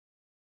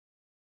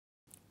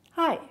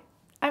Hi,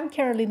 I'm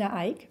Carolina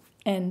Eick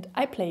and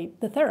I play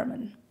the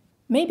theremin.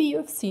 Maybe you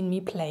have seen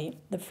me play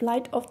the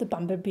flight of the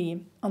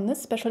Bumblebee on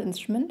this special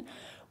instrument,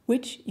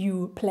 which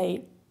you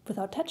play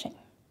without touching.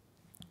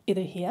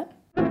 Either here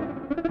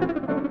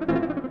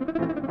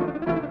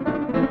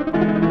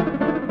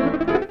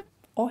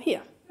or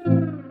here.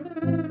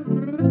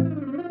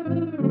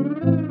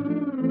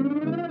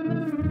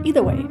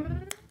 Either way,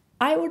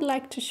 I would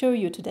like to show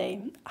you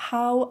today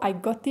how I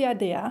got the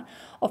idea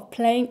of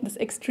playing this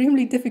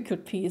extremely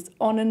difficult piece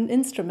on an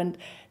instrument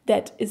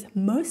that is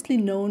mostly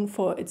known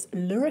for its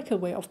lyrical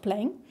way of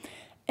playing,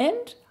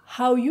 and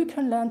how you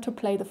can learn to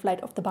play the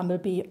flight of the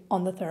Bumblebee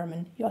on the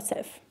theremin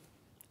yourself.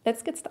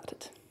 Let's get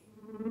started.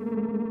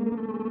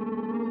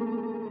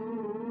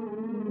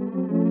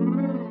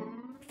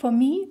 For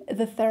me,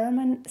 the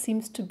theremin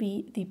seems to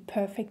be the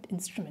perfect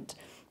instrument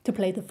to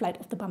play the flight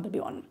of the Bumblebee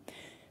on,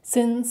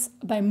 since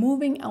by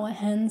moving our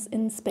hands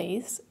in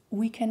space,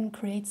 we can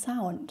create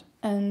sound,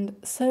 and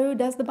so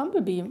does the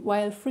Bumblebee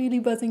while freely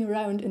buzzing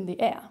around in the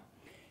air.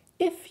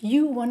 If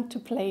you want to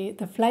play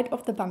the flight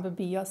of the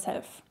Bumblebee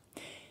yourself,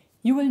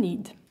 you will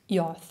need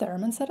your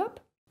theremin setup,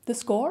 the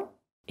score,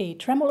 a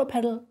tremolo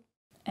pedal,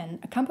 an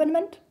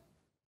accompaniment,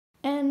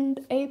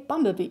 and a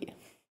Bumblebee.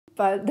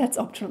 But that's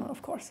optional,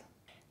 of course.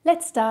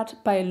 Let's start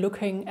by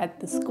looking at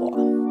the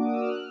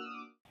score.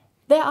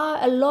 There are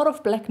a lot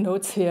of black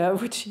notes here,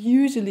 which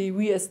usually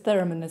we as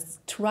thereminists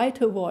try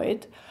to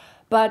avoid,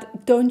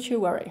 but don't you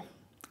worry.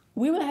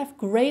 We will have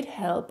great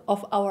help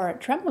of our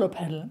tremolo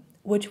pedal,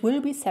 which will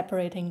be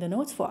separating the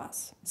notes for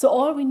us. So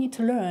all we need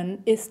to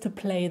learn is to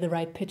play the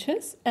right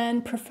pitches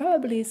and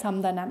preferably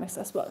some dynamics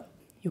as well.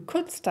 You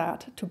could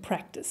start to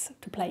practice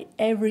to play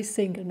every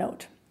single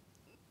note.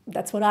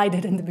 That's what I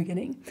did in the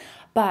beginning.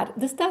 But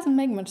this doesn't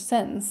make much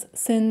sense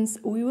since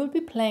we will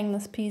be playing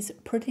this piece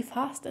pretty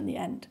fast in the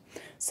end.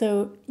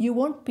 So you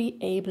won't be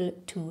able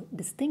to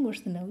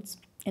distinguish the notes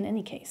in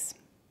any case.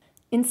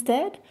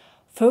 Instead,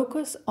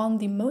 focus on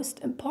the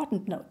most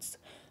important notes,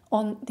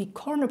 on the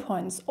corner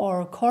points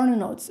or corner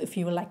notes if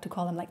you would like to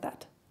call them like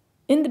that.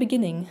 In the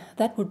beginning,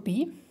 that would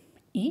be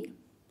E,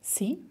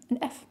 C, and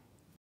F.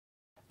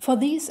 For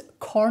these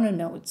corner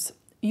notes,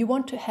 you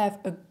want to have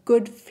a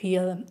good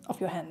feel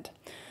of your hand.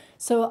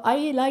 So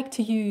I like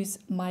to use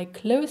my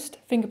closed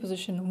finger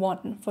position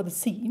 1 for the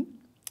C,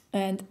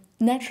 and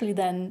naturally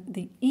then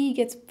the E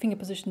gets finger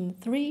position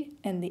 3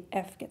 and the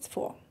F gets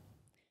 4.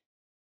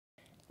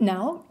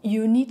 Now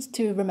you need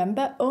to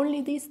remember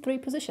only these 3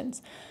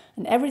 positions,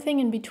 and everything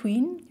in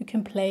between you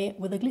can play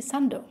with a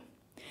glissando.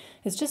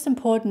 It's just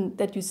important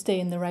that you stay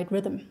in the right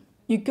rhythm.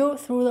 You go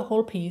through the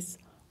whole piece,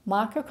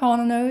 mark your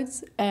corner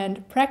notes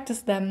and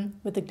practice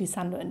them with the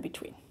glissando in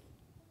between.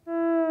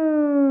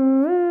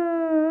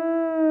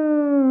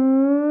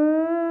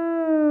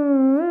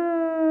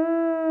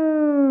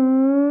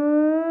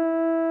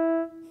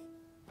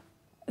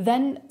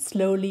 Then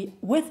slowly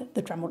with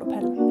the tremolo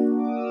pedal.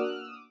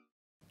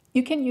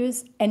 You can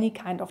use any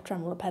kind of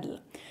tremolo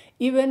pedal.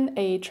 Even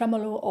a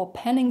tremolo or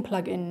panning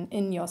plugin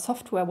in your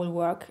software will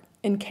work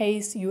in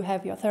case you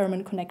have your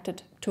theremin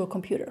connected to a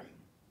computer.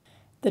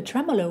 The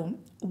tremolo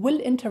will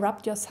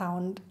interrupt your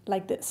sound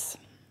like this.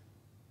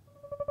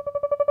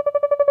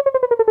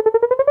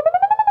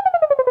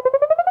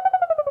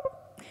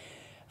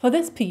 For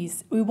this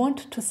piece, we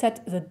want to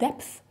set the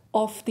depth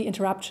of the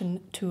interruption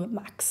to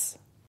max.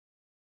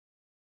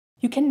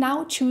 You can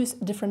now choose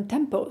different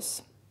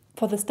tempos.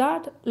 For the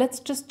start,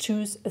 let's just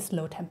choose a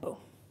slow tempo.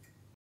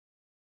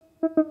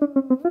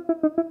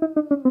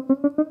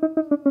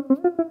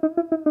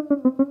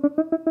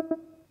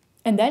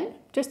 And then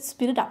just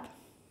speed it up.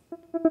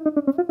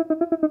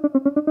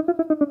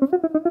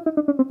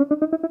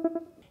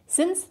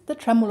 Since the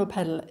tremolo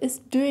pedal is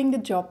doing the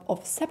job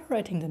of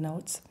separating the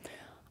notes,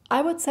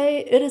 I would say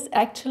it is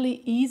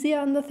actually easier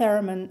on the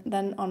theremin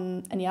than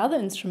on any other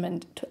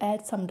instrument to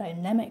add some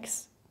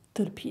dynamics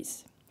to the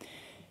piece.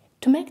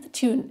 To make the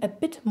tune a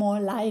bit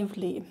more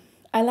lively,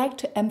 I like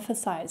to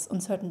emphasize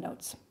on certain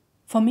notes.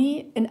 For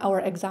me, in our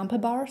example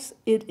bars,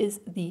 it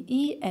is the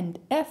E and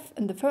F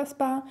in the first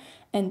bar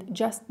and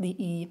just the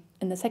E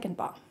in the second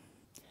bar.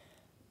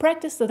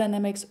 Practice the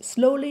dynamics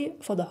slowly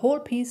for the whole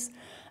piece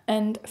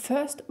and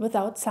first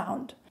without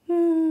sound.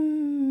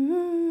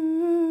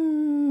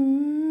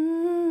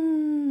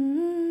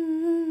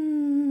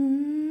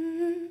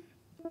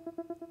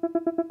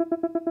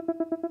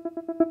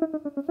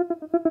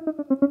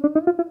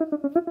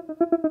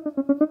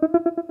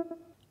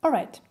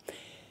 Alright,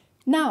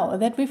 now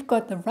that we've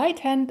got the right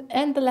hand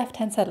and the left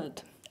hand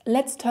settled,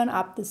 let's turn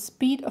up the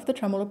speed of the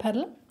tremolo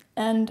pedal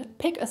and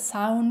pick a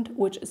sound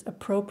which is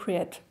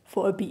appropriate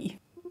for a B.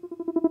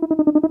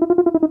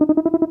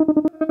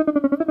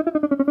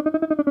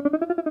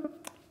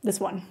 This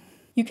one.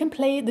 You can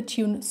play the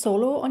tune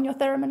solo on your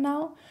theremin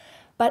now,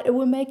 but it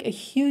will make a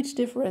huge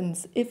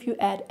difference if you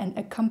add an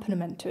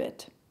accompaniment to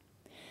it.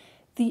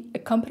 The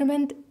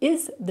accompaniment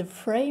is the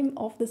frame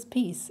of this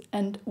piece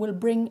and will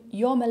bring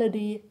your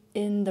melody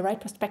in the right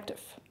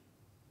perspective.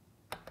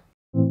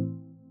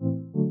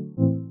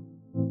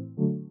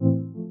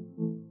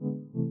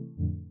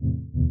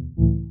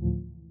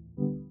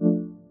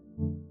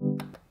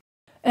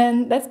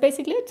 And that's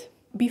basically it.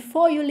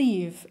 Before you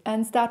leave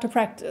and start to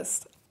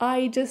practice,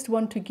 I just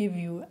want to give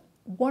you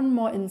one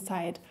more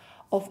insight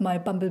of my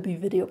Bumblebee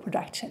video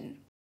production.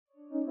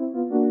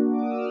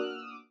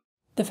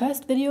 The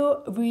first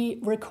video we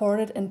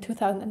recorded in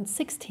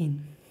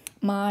 2016.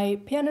 My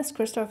pianist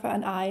Christopher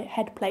and I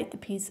had played the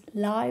piece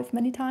live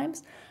many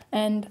times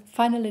and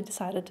finally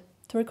decided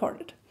to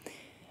record it.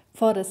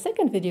 For the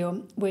second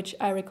video, which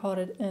I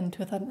recorded in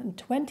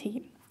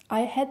 2020,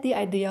 I had the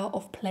idea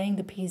of playing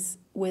the piece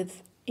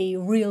with a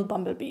real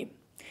bumblebee,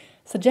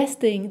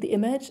 suggesting the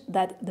image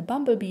that the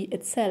bumblebee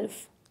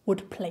itself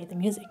would play the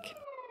music.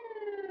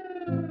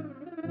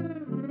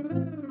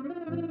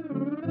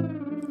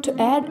 To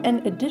add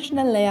an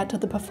additional layer to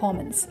the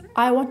performance,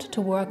 I wanted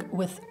to work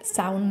with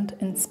sound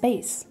and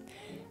space.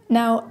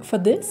 Now, for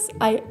this,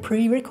 I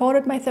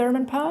pre-recorded my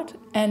theremin part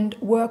and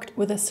worked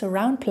with a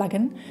surround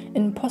plugin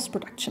in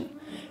post-production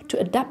to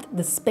adapt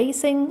the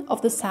spacing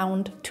of the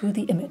sound to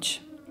the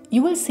image.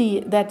 You will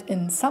see that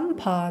in some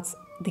parts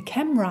the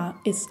camera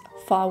is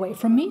far away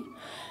from me,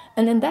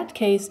 and in that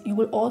case you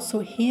will also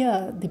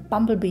hear the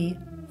bumblebee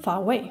far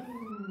away.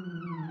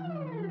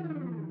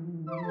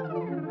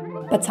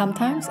 But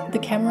sometimes the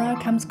camera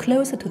comes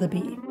closer to the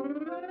bee,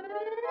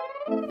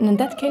 and in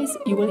that case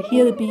you will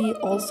hear the bee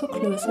also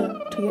closer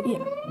to your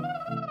ear.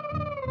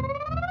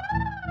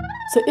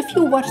 So if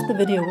you watch the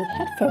video with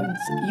headphones,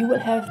 you will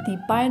have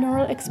the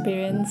binaural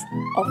experience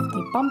of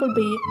the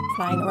bumblebee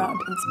flying around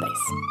in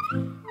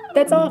space.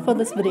 That's all for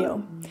this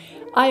video.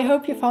 I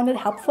hope you found it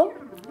helpful.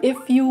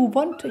 If you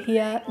want to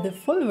hear the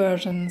full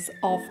versions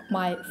of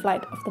my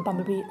Flight of the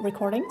Bumblebee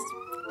recordings,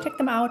 check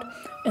them out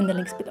in the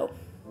links below.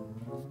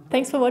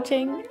 Thanks for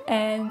watching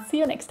and see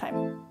you next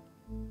time.